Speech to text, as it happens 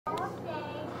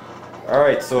All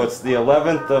right, so it's the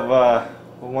 11th of,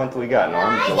 what month we got,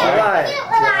 Norm? July.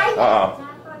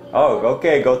 Uh-oh. Oh,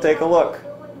 okay, go take a look.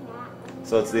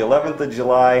 So it's the 11th of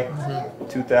July,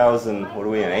 2000, what are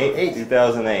we in, 8?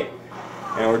 2008.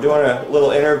 And we're doing a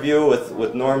little interview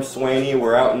with Norm Swaney.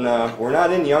 We're out in, we're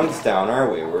not in Youngstown, are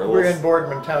we? We're in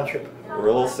Boardman Township. We're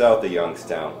a little south of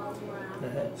Youngstown.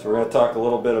 So we're going to talk a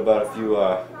little bit about a few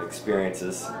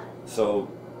experiences. So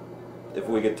if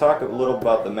we could talk a little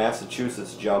about the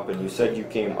Massachusetts jump, and you said you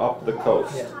came up the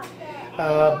coast.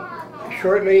 Yeah.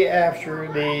 Shortly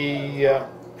after the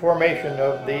formation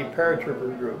of the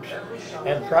paratrooper groups,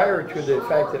 and prior to the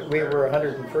fact that we were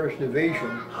 101st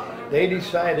Division, they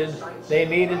decided they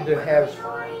needed to have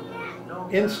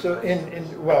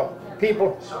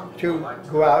people to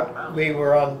go out. We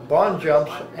were on bond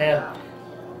jumps and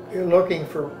looking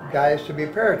for guys to be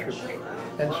paratroopers.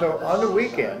 And so on the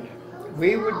weekend,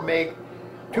 we would make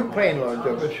 2 plane loads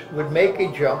of us would make a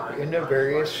jump in a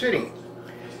various city.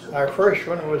 Our first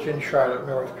one was in Charlotte,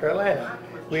 North Carolina.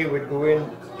 We would go in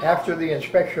after the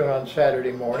inspection on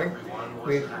Saturday morning.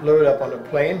 We'd load up on a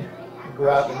plane, go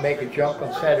out and make a jump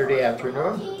on Saturday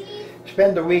afternoon,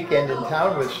 spend the weekend in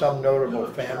town with some notable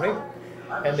family,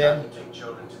 and then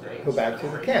go back to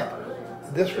the camp.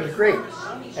 This was great.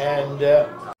 And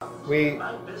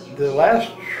the last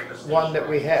one that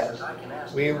we had,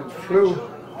 we flew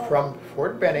from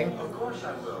Fort Benning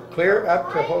clear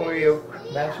up to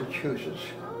Holyoke, Massachusetts,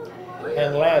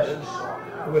 and landed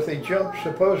with a jump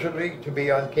supposedly to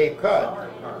be on Cape Cod.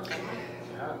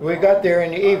 We got there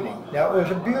in the evening. Now it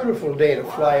was a beautiful day to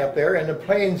fly up there, and the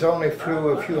planes only flew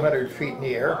a few hundred feet in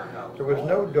the air. There was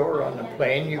no door on the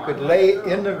plane. You could lay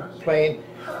in the plane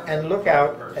and look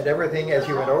out at everything as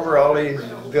you went over all these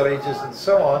villages and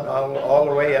so on, all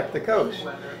the way up the coast.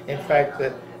 In fact,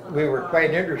 we were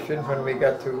quite interested when we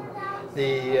got to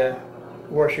the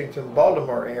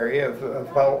Washington-Baltimore area of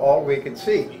how all we could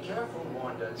see.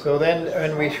 So then,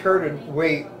 when we skirted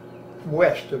way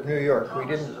west of New York, we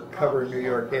didn't cover New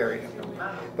York area,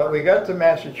 but we got to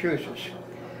Massachusetts.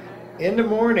 In the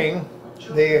morning,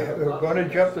 they were going to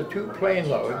jump the 2 plane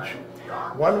loads.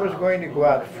 One was going to go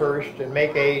out first and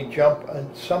make a jump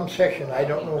on some section, I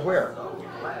don't know where.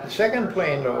 The second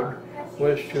plane load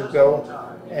was to go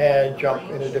and jump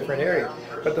in a different area.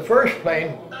 But the first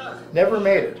plane never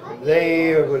made it.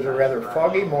 It was a rather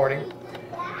foggy morning,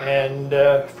 and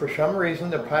for some reason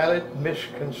the pilot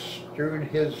misconstrued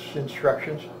his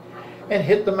instructions and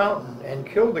hit the mountain and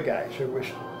killed the guys. There was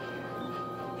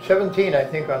 17, I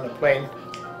think, on the plane,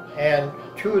 and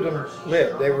 2 of them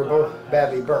lived. They were both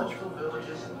badly burnt,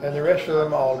 and the rest of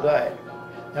them all died.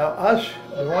 Now us,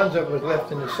 the ones that was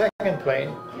left in the second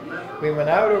plane, we went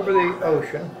out over the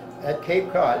ocean at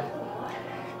Cape Cod,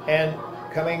 and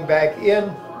coming back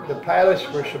in, the pilots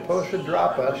were supposed to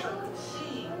drop us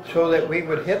so that we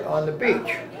would hit on the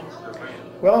beach.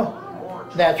 Well,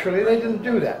 naturally they didn't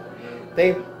do that.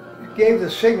 They gave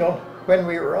the signal when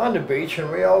we were on the beach,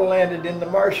 and we all landed in the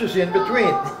marshes in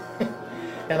between.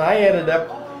 And I ended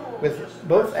up with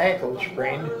both ankles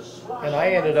sprained, and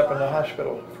I ended up in the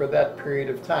hospital for that period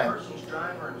of time.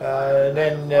 And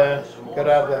then got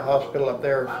out of the hospital up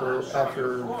there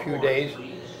after a few days,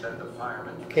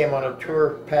 came on a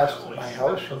tour past my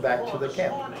house and back to the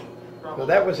camp. So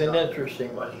that was an interesting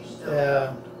one.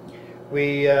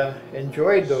 We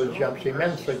enjoyed those jumps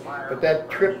immensely, but that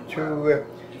trip to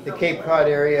the Cape Cod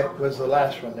area was the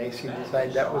last one. They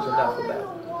decided that was enough of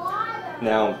that.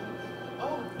 Now,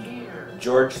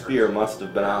 George Spear must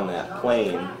have been on that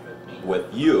plane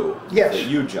with you, yes, that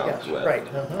you jumped with. Right.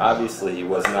 Obviously, he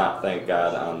was not, thank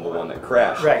God, on the one that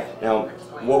crashed. Right. Now,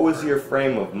 what was your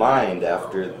frame of mind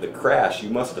after the crash? You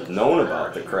must have known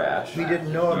about the crash. We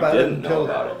didn't know about it until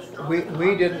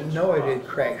we didn't know it had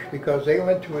crashed, because they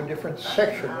went to a different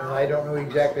section, and I don't know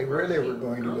exactly where they were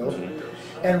going to go.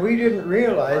 And we didn't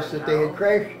realize that they had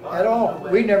crashed at all.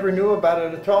 We never knew about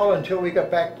it at all until we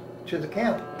got back to the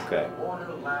camp. Okay.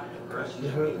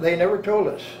 They never told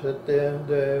us that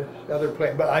the other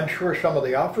plane, but I'm sure some of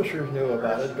the officers knew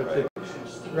about it, but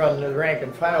the rank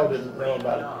and file didn't know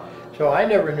about it. So I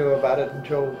never knew about it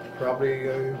until probably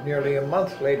nearly a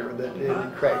month later that it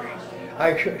had crashed.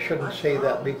 I shouldn't say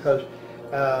that, because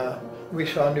we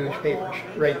saw newspapers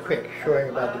right quick showing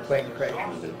about the plane crash,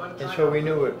 and so we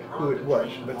knew who it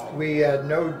was, but we had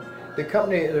the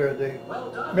company, or the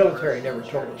military, never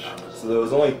told us. So there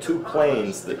was only 2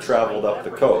 planes that traveled up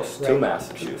the coast to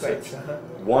Massachusetts.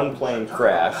 One plane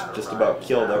crashed, just about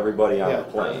killed everybody on the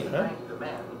plane.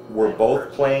 Were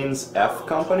both planes F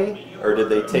company, or did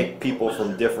they take people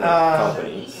from different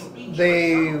companies?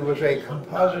 They was a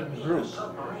composite group.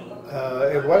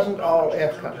 It wasn't all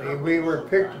F Company. We were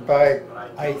picked by,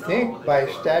 I think, by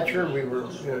stature. We were,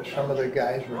 some of the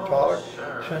guys were taller,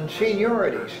 some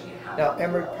seniorities. Now,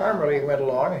 Emmerich Parmalee went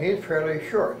along, and he's fairly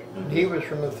short. He was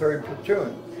from the 3rd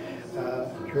Platoon.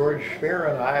 George Spear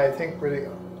and I think, were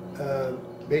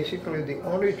basically the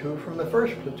only two from the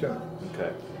 1st Platoon.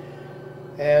 Okay.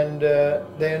 And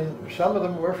then some of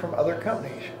them were from other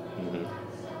companies.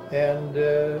 And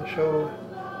so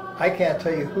I can't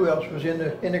tell you who else was in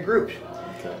the groups.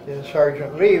 Okay.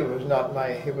 Sergeant Lee was not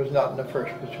he was not in the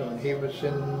 1st Platoon. He was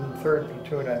in 3rd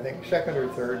Platoon, I think, 2nd or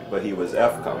 3rd. But he was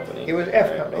F Company. He was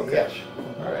F Company, okay. Yes.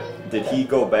 All right. Did he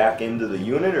go back into the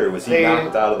unit, or was he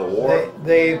knocked out of the war?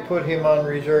 They put him on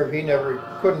reserve. He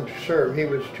couldn't serve. He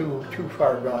was too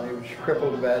far gone. He was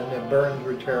crippled bad, and the burns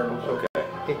were terrible. So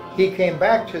okay. He came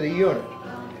back to the unit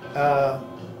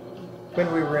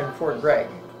when we were in Fort Bragg.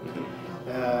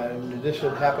 And this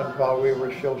had happened while we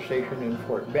were still stationed in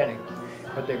Fort Benning.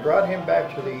 But they brought him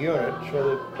back to the unit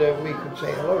so that we could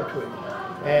say hello to him.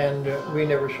 And we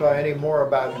never saw any more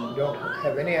about him. Don't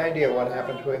have any idea what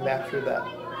happened to him after that.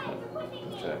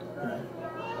 Okay.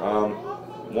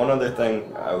 One other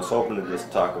thing I was hoping to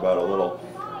just talk about a little.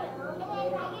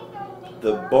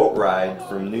 The boat ride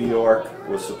from New York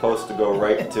was supposed to go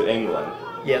right to England.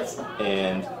 Yes.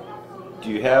 And do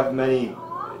you have many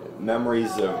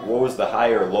memories of what was the high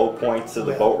or low points of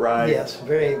the boat ride? Yes,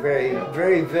 very, very,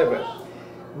 very vivid.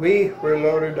 We were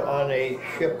loaded on a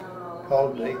ship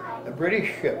called a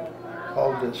British ship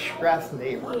called the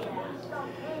Strathnaver,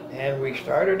 and we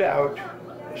started out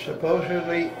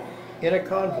supposedly in a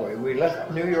convoy. We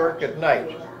left New York at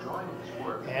night,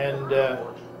 and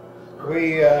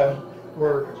we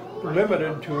were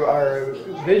limited to our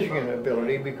vision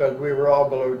ability because we were all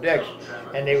below decks,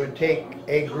 and they would take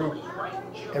a group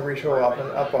every so often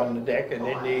up on the deck, and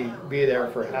then they'd be there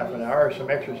for half an hour, some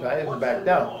exercise, and back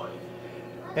down.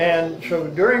 And so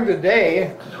during the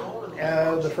day,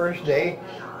 the first day,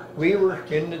 we were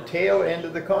in the tail end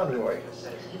of the convoy,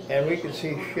 and we could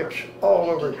see ships all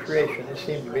over creation, it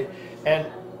seemed to be. And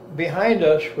behind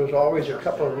us was always a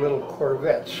couple of little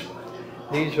corvettes.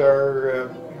 These were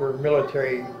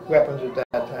military weapons at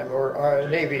that time, or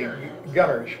Navy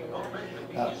gunners,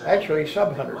 actually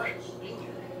sub-hunters.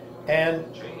 And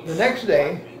the next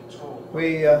day,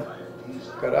 we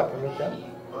got up and looked up.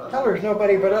 Hell, there's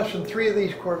nobody but us and 3 of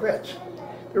these corvettes.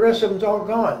 The rest of them's all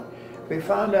gone. We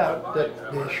found out that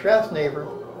the Strathnaver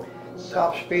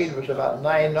top speed was about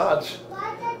 9 knots,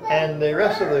 and the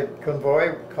rest of the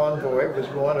convoy was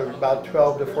going at about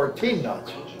 12 to 14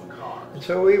 knots. And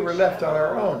so we were left on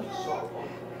our own.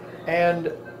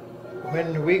 And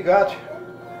when we got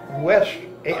west,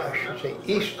 I should say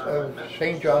east of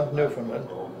St. John's, Newfoundland,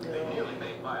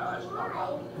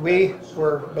 we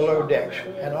were below decks,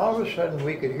 and all of a sudden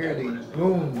we could hear these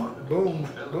boom, boom,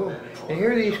 boom, and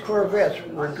here these corvettes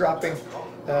were dropping,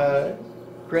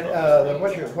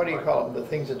 what do you call them, the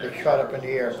things that they shot up in the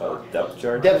air? Depth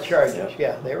charges? Depth charges,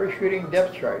 yeah. They were shooting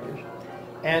depth charges.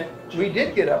 And we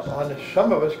did get up on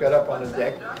some of us got up on the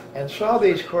deck and saw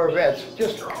these corvettes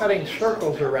just cutting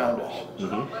circles around us.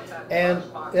 And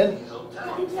then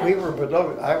we were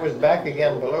below, I was back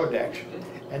again below decks,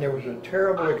 and there was a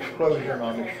terrible explosion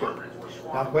on the ship.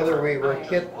 Now, whether we were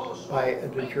hit by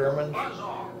the Germans,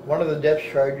 one of the depth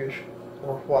charges,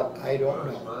 or what, I don't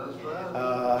know.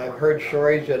 I've heard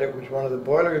stories that it was one of the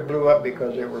boilers blew up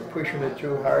because they were pushing it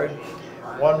too hard.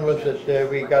 One was that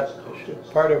we got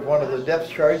part of one of the depth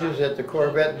charges that the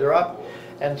Corvette dropped,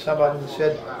 and some of them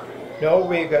said, no,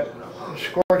 we got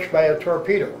scorched by a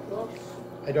torpedo.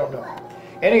 I don't know.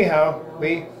 Anyhow,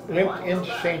 we limped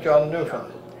into St. John,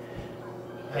 Newfoundland,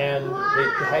 and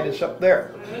they tied us up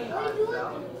there.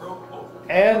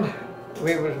 And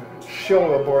we were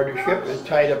still aboard the ship, it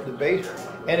tied up the base,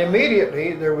 and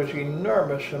immediately there was an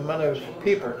enormous amount of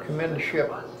people come in the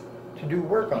ship to do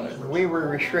work on it. And we were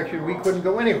restricted, we couldn't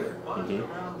go anywhere.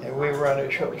 And we were on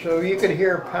a ship, so you could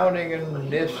hear pounding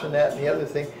and this and that and the other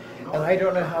thing. And I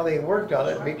don't know how they worked on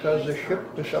it because the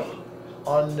ship was up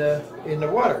on in the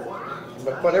water.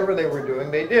 But whatever they were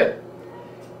doing, they did.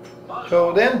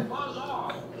 So then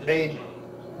they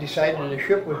decided the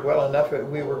ship was well enough that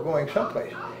we were going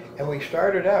someplace. And we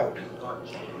started out,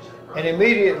 and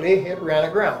immediately it ran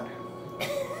aground.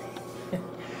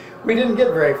 We didn't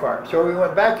get very far, so we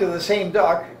went back to the same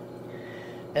dock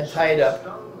and tied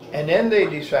up. And then they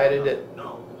decided that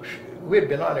we had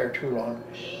been on there too long.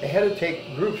 They had to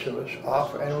take groups of us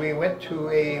off, and we went to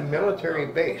a military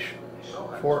base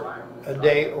for a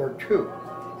day or two.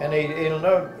 And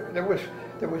there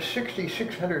was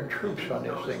 6,600 troops on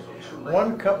this thing.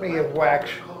 One company of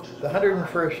WACs, the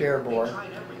 101st Airborne,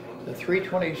 the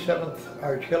 327th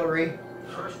Artillery,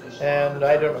 and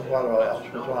I don't know what all else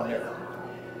was on there.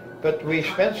 But we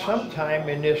spent some time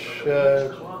in this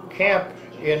camp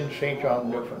in St. John,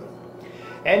 Newfoundland.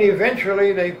 And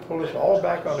eventually they pulled us all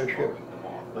back on the ship,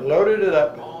 loaded it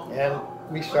up, and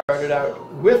we started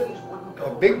out with a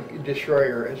big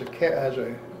destroyer as a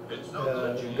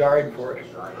guard for us.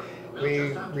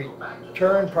 We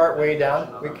returned part way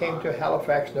down. We came to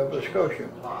Halifax, Nova Scotia.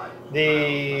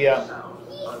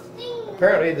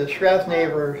 Apparently the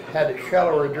Strathnaver had a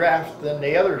shallower draft than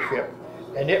the other ship,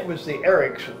 and it was the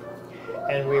Erickson.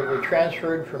 And we were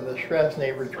transferred from the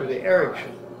Strathnaver to the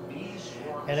Erickson.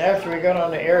 And after we got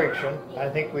on the Erickson, I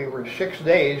think we were 6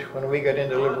 days when we got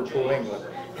into Liverpool, England.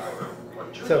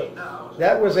 So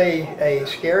that was a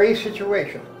scary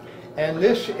situation. And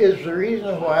this is the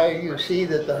reason why you see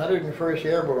that the 101st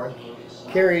Airborne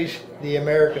carries the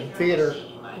American Theater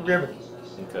ribbon.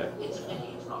 Okay.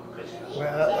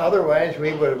 Well, otherwise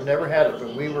we would have never had it,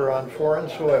 but we were on foreign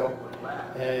soil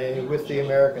with the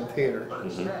American Theater.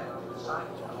 Mm-hmm.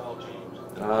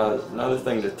 Another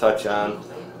thing to touch on,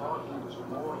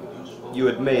 you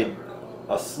had made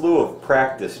a slew of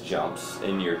practice jumps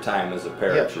in your time as a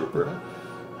paratrooper. Yes.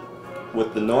 Mm-hmm.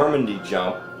 With the Normandy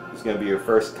jump, it's going to be your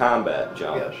first combat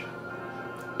jump. Yes.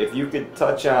 If you could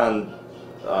touch on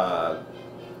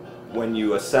when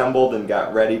you assembled and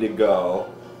got ready to go,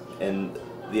 and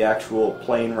the actual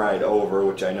plane ride over,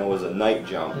 which I know was a night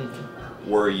jump, mm-hmm.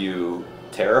 Were you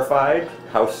terrified?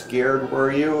 How scared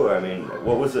were you? I mean,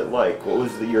 what was it like? What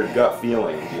was your gut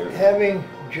feeling? Having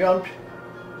jumped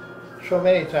so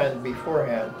many times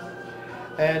beforehand,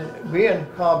 and being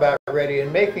combat ready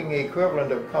and making the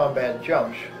equivalent of combat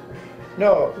jumps,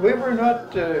 no, we were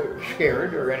not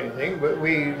scared or anything, but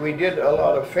we did a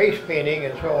lot of face painting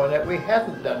and so on that we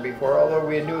hadn't done before, although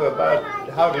we knew about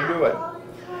how to do it.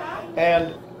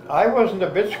 And I wasn't a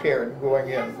bit scared going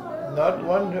in, not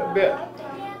one bit.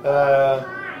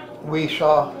 We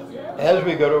saw, as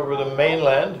we got over the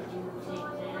mainland,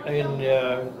 and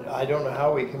I don't know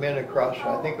how we came in across,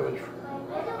 I think it was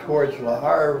towards Le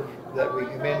Havre that we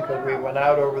came in, because we went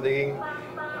out over the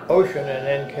ocean and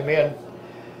then came in.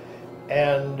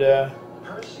 And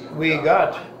we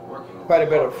got quite a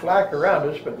bit of flak around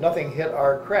us, but nothing hit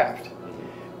our craft.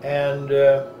 And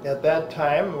at that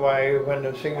time, when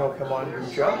the signal came on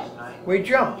to jump, we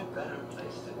jumped.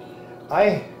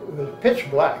 It was pitch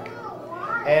black,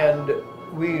 and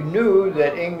we knew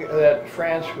that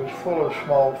France was full of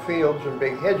small fields and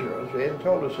big hedgerows. They had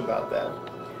told us about that.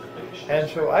 And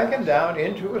so I came down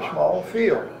into a small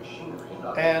field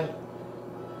and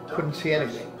couldn't see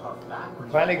anything.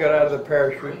 Finally got out of the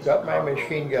parachute, got my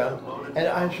machine gun, and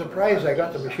I'm surprised I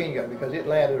got the machine gun because it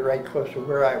landed right close to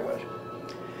where I was.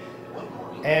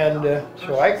 And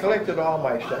so I collected all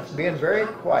my stuff, being very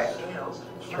quiet,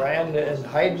 trying to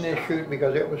hide in the chute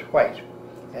because it was white.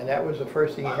 And that was the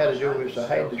first thing you had to do, was to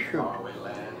hide the chute.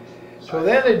 So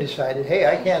then I decided, hey,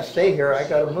 I can't stay here, I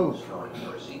gotta move.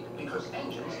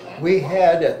 We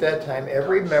had, at that time,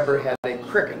 every member had a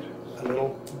cricket, a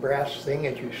little brass thing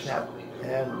that you snap.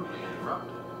 And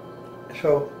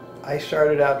so I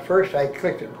started out first, I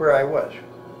clicked it where I was.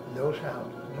 No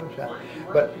sound, no sound.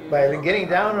 But by getting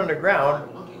down on the ground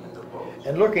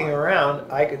and looking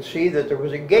around, I could see that there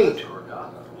was a gate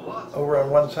over on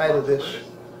one side of this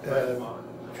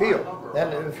field.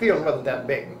 And the field wasn't that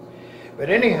big. But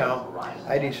anyhow,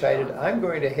 I decided I'm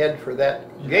going to head for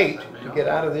that gate to get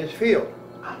out of this field.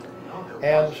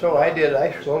 And so I did.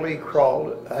 I slowly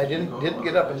crawled. I didn't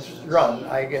get up and run.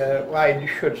 I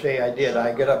should say I did.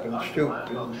 I get up and stoop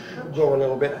and go a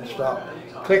little bit and stop.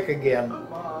 Click again.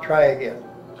 Try again.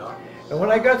 And when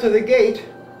I got to the gate,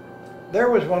 there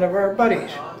was one of our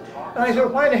buddies. And I said,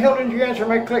 why the hell didn't you answer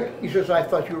my click? He says, I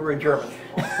thought you were a German.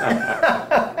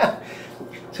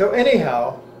 So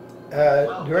anyhow,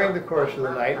 during the course of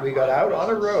the night, we got out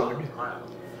on a road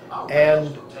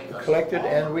and collected,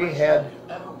 and we had,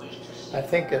 I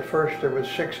think at first there was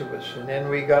 6 of us, and then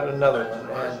we got another one,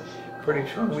 and pretty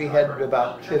soon we had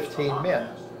about 15 men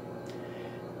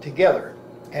together.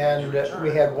 And we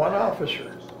had one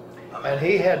officer, and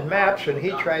he had maps, and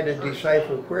he tried to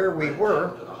decipher where we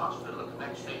were.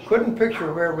 Couldn't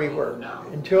picture where we were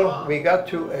until we got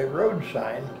to a road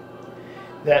sign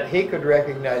that he could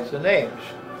recognize the names,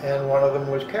 and one of them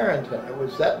was Carrington. It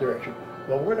was that direction.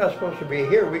 Well, we're not supposed to be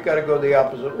here. We've got to go the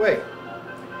opposite way.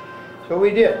 So we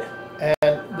did.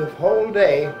 And the whole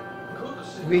day,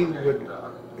 we would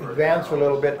advance a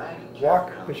little bit,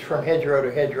 walk from hedgerow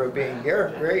to hedgerow, being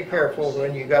very careful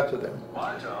when you got to them.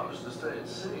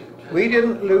 We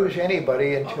didn't lose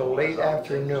anybody until late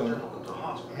afternoon,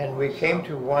 and we came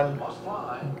to one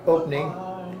opening,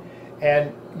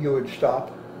 and you would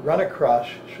stop, run across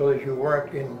so that you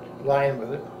weren't in line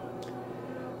with it.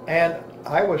 And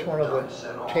I was one of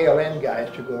the tail end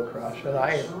guys to go across, and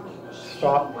I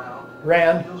stopped,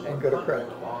 ran, and got across.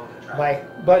 My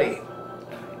buddy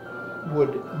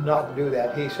would not do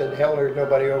that. He said, hell, there's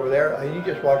nobody over there. And he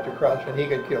just walked across and he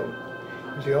got killed.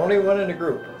 He was the only one in the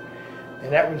group.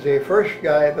 And that was the first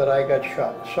guy that I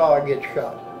saw get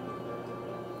shot.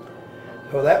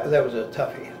 So that was a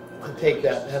toughie to take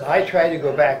that. And I tried to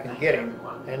go back and get him,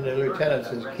 and the lieutenant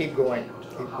says, keep going,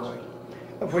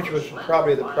 which was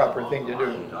probably the proper thing to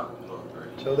do.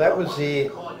 So that was the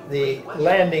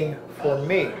landing for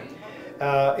me.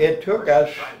 It took us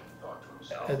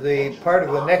the part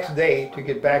of the next day to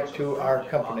get back to our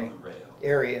company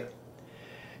area.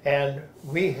 And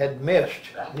we had missed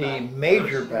the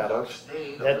major battles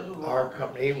that our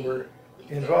company were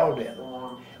involved in.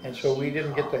 And so we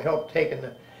didn't get the help taking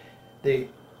the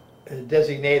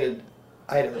designated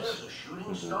items.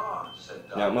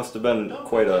 Now it must have been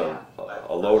quite a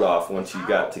load off once you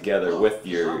got together with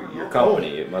your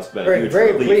company. It must have been a huge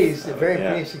relief. Very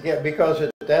pleased to get, because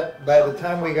by the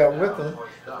time we got with them,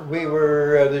 we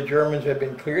were the Germans had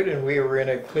been cleared, and we were in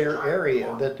a clear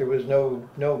area that there was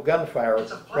no gunfire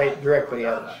right directly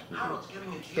at us.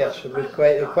 Yes, it was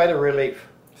quite a relief.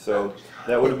 So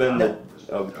that would have been the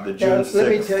June 6th. Let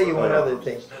me tell you one other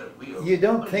thing. You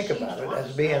don't think about it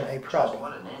as being a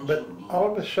problem, but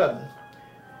all of a sudden,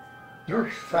 you're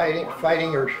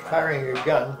fighting or firing your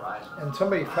gun, and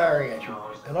somebody's firing at you,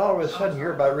 and all of a sudden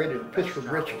you're about ready to piss for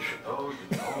britches.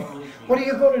 What are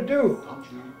you going to do?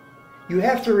 You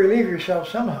have to relieve yourself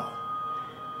somehow.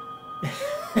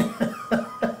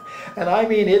 And I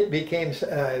mean, it became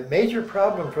a major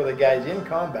problem for the guys in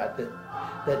combat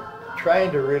that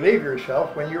trying to relieve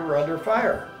yourself when you were under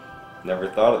fire. Never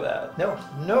thought of that. No,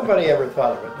 nobody ever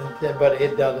thought of it, but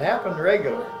it does happen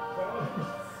regularly.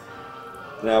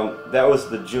 Now, that was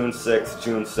the June 6th,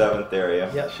 June 7th area.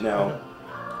 Yes. Now,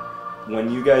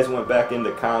 when you guys went back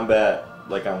into combat,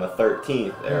 like on the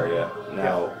 13th area,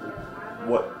 now,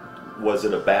 what was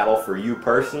it a battle for you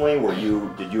personally?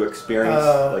 Did you experience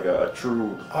like a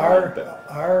true...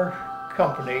 Our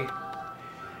company,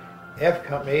 F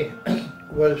Company,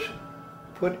 was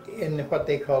put in what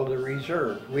they call the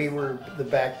reserve. We were the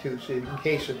back two, so in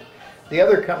case of the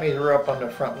other companies were up on the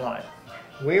front line.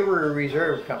 We were a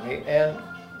reserve company, and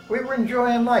we were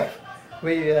enjoying life.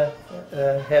 We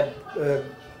had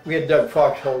dug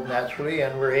foxholes naturally,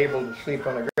 and were able to sleep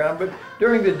on the ground. But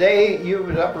during the day, you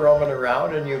was up roaming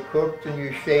around, and you cooked, and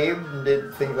you shaved, and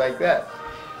did things like that.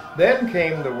 Then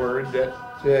came the word that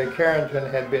Carrington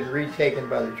had been retaken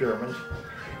by the Germans,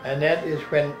 and that is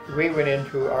when we went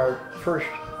into our first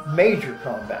major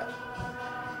combat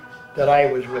that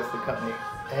I was with the company.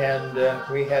 And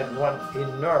we had one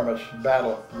enormous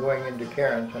battle going into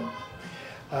Carrington.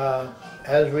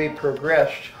 As we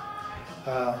progressed,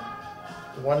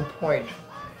 one point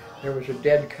there was a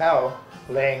dead cow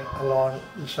laying along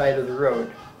the side of the road.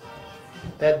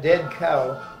 That dead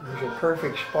cow was a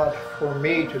perfect spot for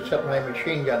me to set my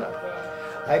machine gun up.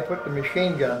 I put the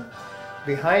machine gun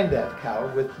behind that cow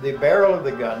with the barrel of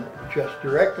the gun just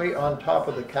directly on top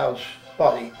of the cow's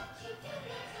body.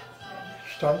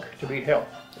 Stunk to be hell.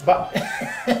 But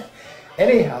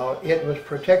anyhow, it was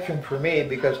protection for me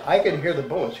because I could hear the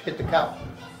bullets hit the cow.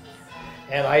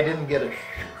 And I didn't get a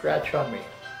scratch on me.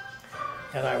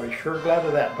 And I was sure glad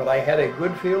of that. But I had a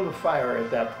good field of fire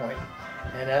at that point.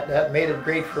 And that made it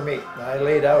great for me. I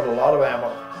laid out a lot of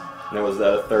ammo. Now, was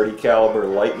that a 30 caliber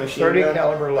light machine gun? 30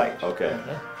 caliber light. Okay.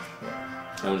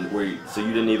 And so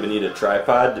you didn't even need a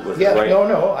tripod? Was yes, it right?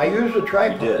 No. I used a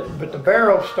tripod. You did. But the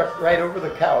barrel stuck right over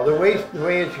the cow. The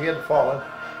way she had fallen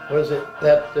was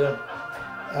that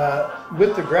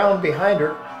with the ground behind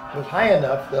her was high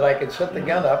enough that I could set the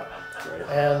gun up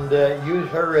and use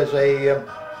her as a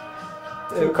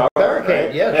barricade.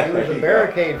 Right? Yes, she was a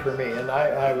barricade for me, and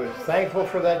I was thankful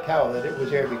for that cow that it was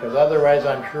there, because otherwise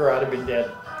I'm sure I'd have been dead.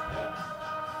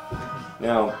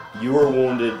 Now, you were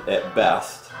wounded at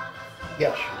best.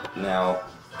 Yes. Now,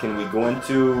 can we go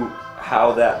into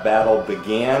how that battle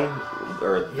began?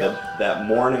 Or that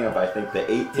morning of, I think, the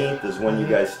 18th is when you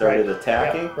guys started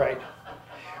attacking? Yeah, right.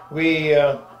 We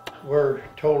were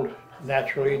told,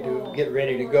 naturally, to get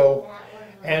ready to go.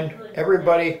 And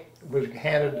everybody was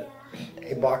handed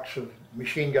a box of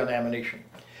machine gun ammunition.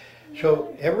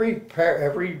 So every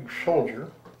soldier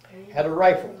had a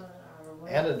rifle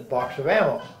and a box of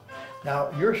ammo.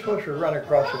 Now, you're supposed to run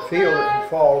across the field and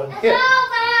fall and hit.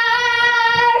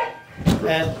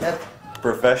 And that's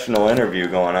professional interview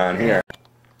going on here.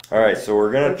 All right, so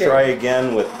we're going to try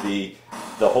again with the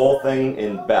whole thing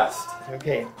in best.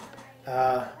 Okay.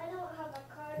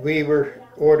 we were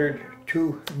ordered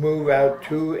to move out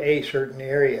to a certain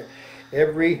area.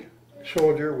 Every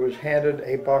soldier was handed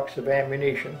a box of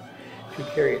ammunition to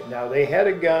carry it. Now they had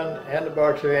a gun and a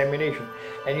box of ammunition,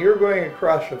 and you're going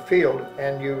across a field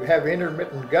and you have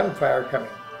intermittent gunfire coming.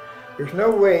 There's no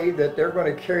way that they're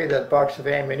going to carry that box of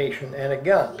ammunition and a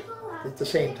gun at the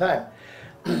same time.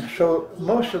 So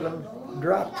most of them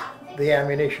dropped the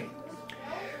ammunition.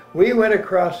 We went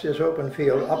across this open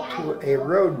field up to a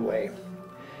roadway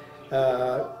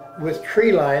with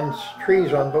tree lines,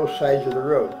 trees on both sides of the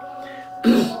road.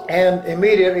 And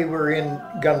immediately we're in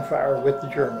gunfire with the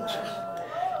Germans.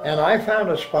 And I found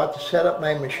a spot to set up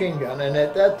my machine gun, and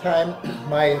at that time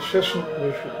my assistant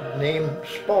was named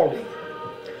Spaulding.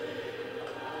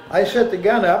 I set the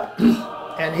gun up,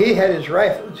 and he had his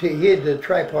rifle. He had the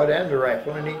tripod and the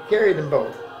rifle, and he carried them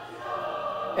both.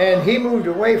 And he moved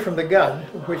away from the gun,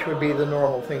 which would be the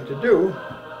normal thing to do,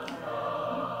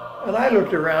 and I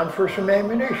looked around for some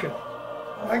ammunition.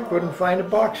 I couldn't find a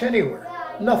box anywhere.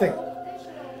 Nothing.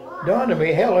 Dawned on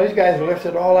me, hell, these guys left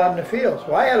it all out in the field.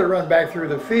 So I had to run back through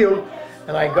the field,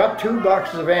 and I got 2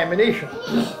 boxes of ammunition.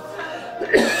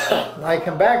 I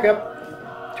come back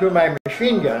up to my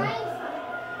machine gun,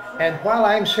 and while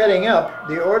I'm setting up,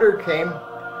 the order came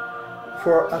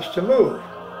for us to move.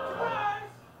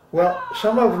 Well,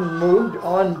 some of them moved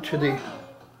on to the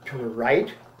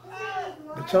right,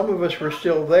 but some of us were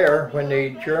still there when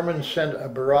the Germans sent a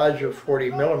barrage of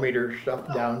 40mm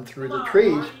stuff down through the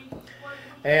trees.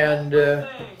 And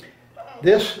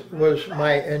this was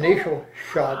my initial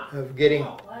shot of getting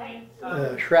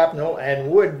shrapnel and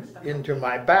wood into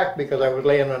my back because I was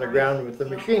laying on the ground with the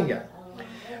machine gun.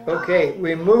 Okay,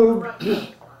 we moved,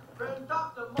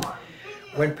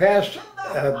 went past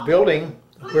a building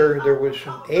where there was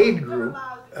some aid group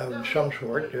of some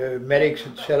sort. Medics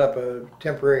had set up a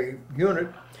temporary unit.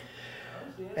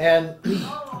 And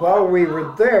while we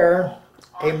were there,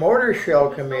 a mortar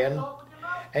shell came in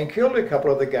and killed a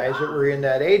couple of the guys that were in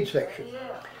that aid section.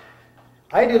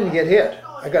 I didn't get hit.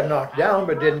 I got knocked down,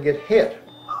 but didn't get hit.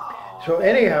 So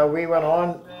anyhow, we went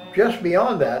on just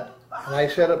beyond that, and I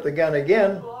set up the gun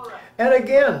again, and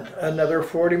again, another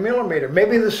 40mm,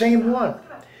 maybe the same one.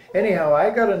 Anyhow, I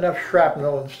got enough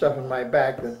shrapnel and stuff in my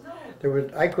back that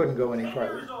I couldn't go any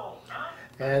farther.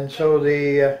 And so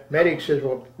the medic says,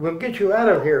 well, we'll get you out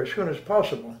of here as soon as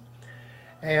possible.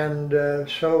 And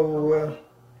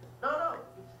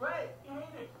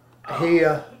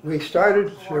we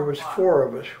started, there was 4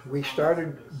 of us, we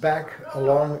started back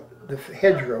along the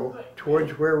hedgerow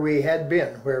towards where we had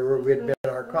been, where we had been in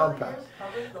our compound.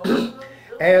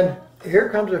 And here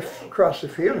comes, across the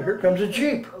field, here comes a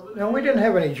Jeep. Now, we didn't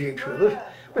have any Jeeps with us,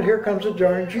 but here comes a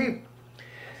darn Jeep.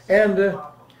 And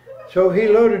so he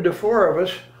loaded the 4 of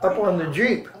us up on the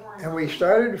Jeep, and we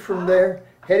started from there,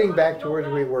 heading back towards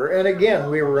where we were. And again,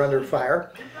 we were under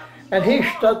fire. And he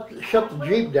shut the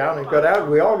Jeep down and got out.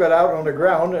 We all got out on the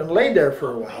ground and laid there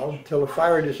for a while until the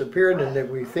fire disappeared, and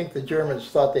then we think the Germans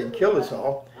thought they'd killed us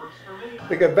all.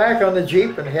 We got back on the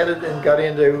Jeep and headed and got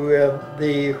into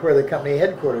where the company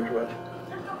headquarters was.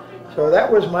 So that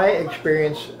was my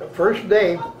experience, first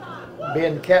day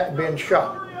being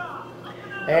shot.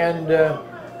 And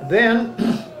then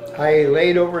I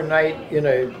laid overnight in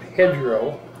a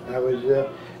hedgerow.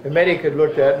 The medic had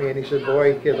looked at me and he said,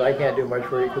 boy, kid, I can't do much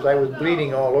for you because I was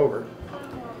bleeding all over.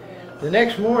 The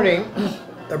next morning,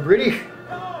 a British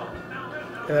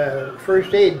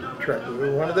first aid truck,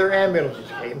 one of their ambulances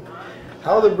came.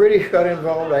 How the British got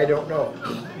involved, I don't know.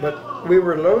 But we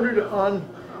were loaded on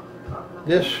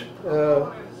this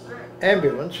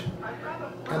ambulance,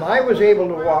 and I was able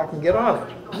to walk and get on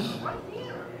it.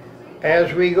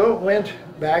 As we went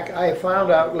back, I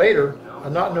found out later,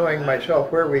 not knowing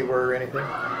myself where we were or anything,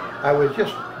 I was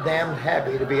just damned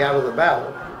happy to be out of the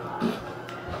battle.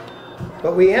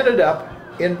 But we ended up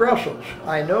in Brussels.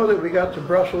 I know that we got to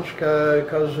Brussels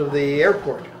because of the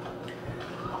airport.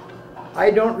 I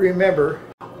don't remember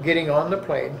getting on the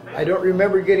plane. I don't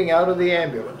remember getting out of the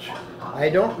ambulance. I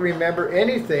don't remember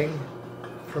anything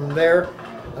from there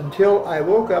until I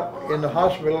woke up in the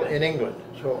hospital in England.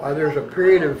 So there's a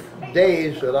period of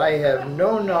days that I have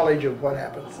no knowledge of what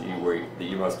happened. So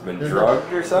you must have been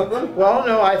drugged or something? Well,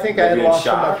 no, I think I had lost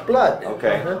so much blood.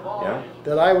 Okay, yeah.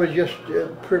 That I was just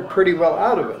pretty well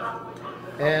out of it.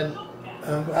 And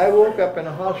I woke up in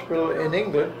a hospital in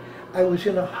England. I was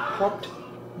in a hot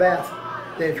bath.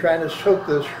 They're trying to soak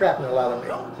the shrapnel out of me.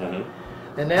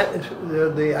 Mm-hmm. And that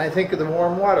is, I think the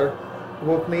warm water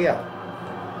woke me up.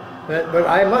 But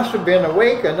I must have been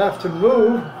awake enough to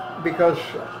move because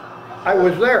I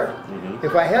was there. Mm-hmm.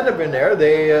 If I hadn't been there,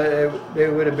 they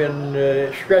would have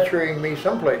been stretchering me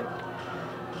someplace.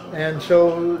 And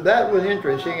so that was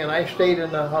interesting, and I stayed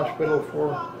in the hospital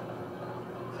for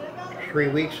 3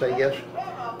 weeks, I guess.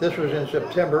 This was in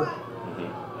September.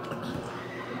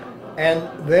 And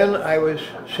then I was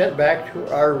sent back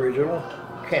to our original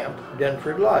camp,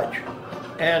 Denford Lodge.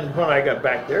 And when I got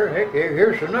back there, heck,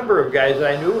 here's a number of guys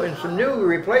I knew, and some new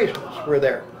replacements were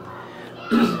there.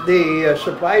 The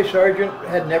supply sergeant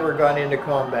had never gone into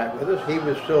combat with us. He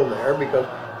was still there because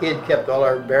he had kept all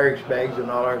our barracks bags and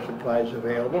all our supplies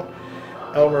available.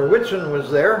 Elmer Whitson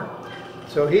was there,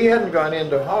 so he hadn't gone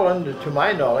into Holland, to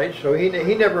my knowledge, so he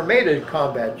never made a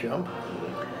combat jump.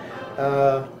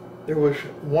 There was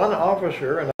one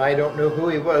officer, and I don't know who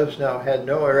he was now, had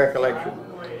no recollection.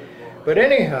 But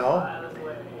anyhow,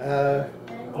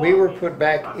 we were put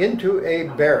back into a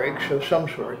barracks of some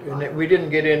sort, and we didn't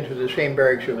get into the same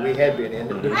barracks that we had been in.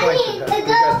 The point is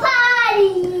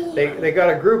that they got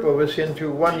a group of us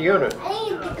into one unit.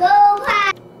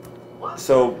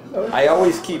 So I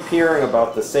always keep hearing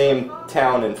about the same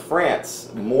town in France,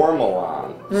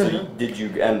 Mormelon. So did you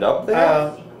end up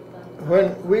there?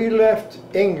 When we left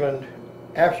England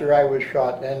after I was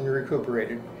shot and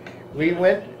recuperated, we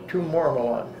went to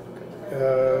Mormelon.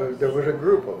 There was a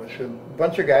group of us, a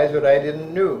bunch of guys that I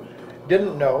didn't know.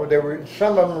 There were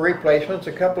some of them replacements,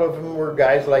 a couple of them were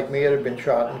guys like me that had been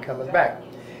shot and coming back.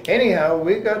 Anyhow,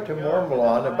 we got to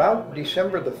Mormelon about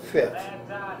December the 5th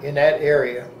in that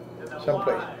area,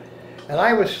 someplace. And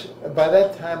I was, by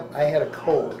that time, I had a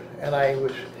cold, and I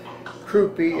was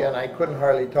croupy, and I couldn't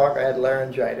hardly talk. I had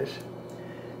laryngitis.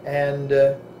 And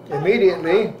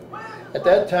immediately, at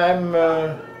that time,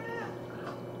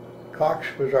 Cox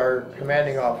was our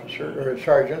commanding officer, or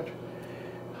sergeant,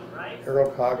 Earl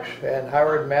Cox, and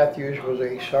Howard Matthews was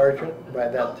a sergeant by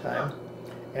that time,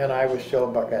 and I was still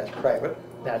a Buckeyes private,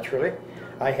 naturally.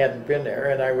 I hadn't been there,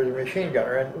 and I was a machine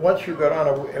gunner, and once you got on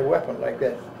a weapon like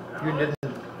that, you didn't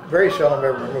very seldom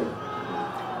ever move.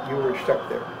 You were stuck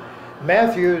there.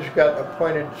 Matthews got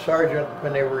appointed sergeant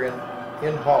when they were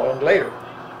in Holland later.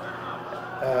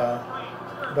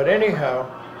 But anyhow,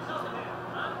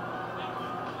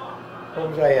 where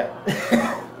was I at?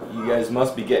 You guys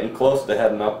must be getting close to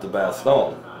heading up to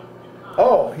Bastogne.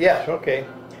 Oh, yes, okay.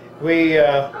 We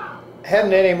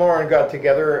hadn't any more and got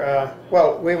together.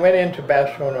 Well, we went into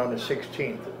Bastogne on the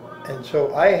 16th. And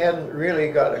so I hadn't really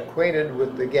got acquainted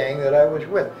with the gang that I was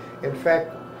with. In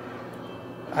fact,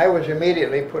 I was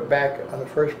immediately put back on the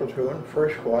 1st Platoon,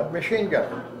 1st Squad, machine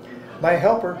gunner. My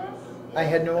helper, I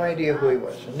had no idea who he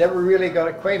was. Never really got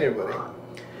acquainted with him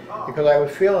because I was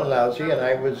feeling lousy and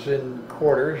I was in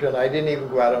quarters and I didn't even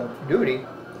go out on duty.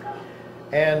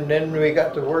 And then we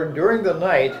got the word during the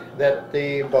night that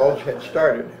the Bulge had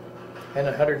started and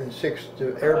the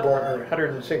 106th Airborne, or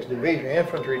 106th Division,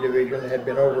 Infantry Division, had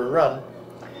been overrun.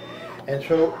 And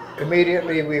so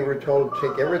immediately we were told,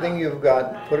 take everything you've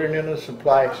got, put it in a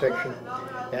supply section,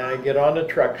 and get on the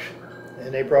trucks.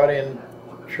 And they brought in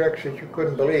trucks that you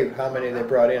couldn't believe how many they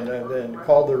brought in,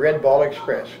 called the Red Ball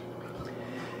Express.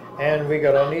 And we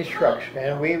got on these trucks,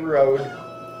 and we rode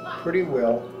pretty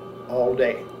well all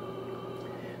day.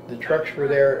 The trucks were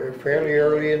there fairly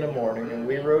early in the morning, and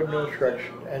we rode in those trucks.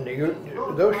 And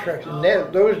those trucks, in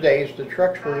those days, the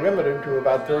trucks were limited to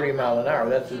about 30 miles an hour.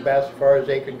 That's about as far as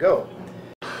they could go.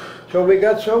 So we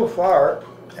got so far,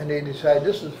 and they decided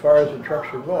this is as far as the trucks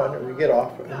are going, and we get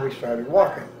off, and we started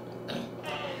walking.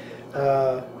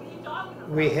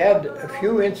 We had a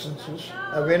few instances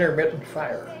of intermittent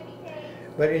fire,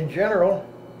 but in general,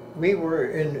 we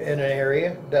were in an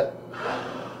area that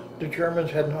the Germans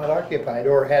had not occupied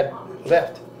or had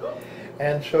left.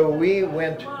 And so we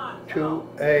went to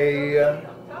an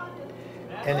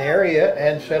area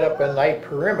and set up a night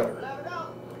perimeter.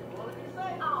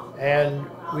 And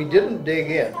we didn't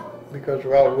dig in because,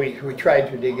 well, we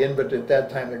tried to dig in, but at that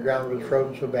time the ground was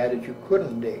frozen so bad that you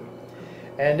couldn't dig.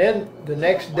 And then the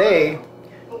next day,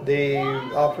 the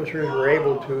officers were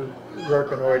able to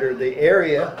reconnoiter the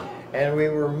area, and we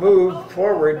were moved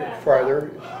forward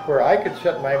farther where I could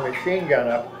set my machine gun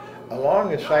up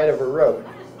along the side of a road.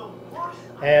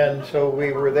 And so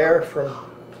we were there from,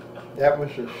 that was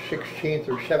the 16th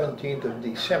or 17th of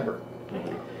December.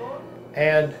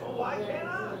 And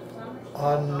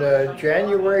on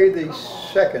January the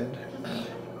 2nd,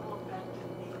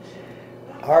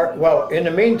 in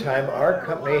the meantime, our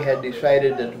company had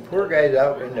decided that the poor guys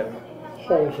out in the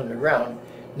holes in the ground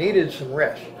needed some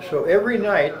rest. So every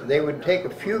night they would take a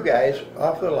few guys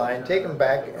off the line, take them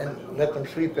back, and let them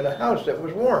sleep in a house that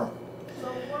was warm.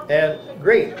 And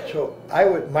great, so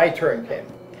my turn came.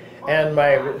 And my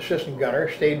assistant gunner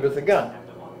stayed with the gun.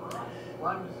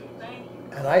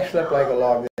 and I slept like a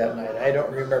log that night. I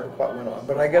don't remember what went on.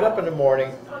 But I got up in the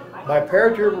morning, my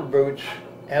paratrooper boots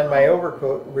and my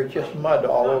overcoat were just mud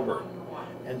all over.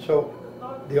 And so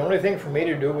the only thing for me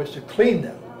to do was to clean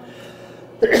them.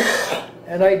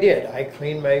 And I did. I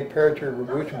cleaned my paratrooper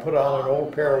boots and put on an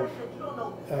old pair of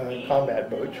combat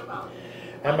boots.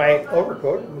 And my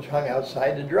overcoat was hung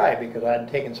outside to dry because I had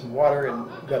taken some water and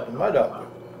got the mud off it.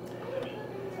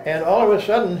 And all of a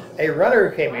sudden, a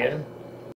runner came in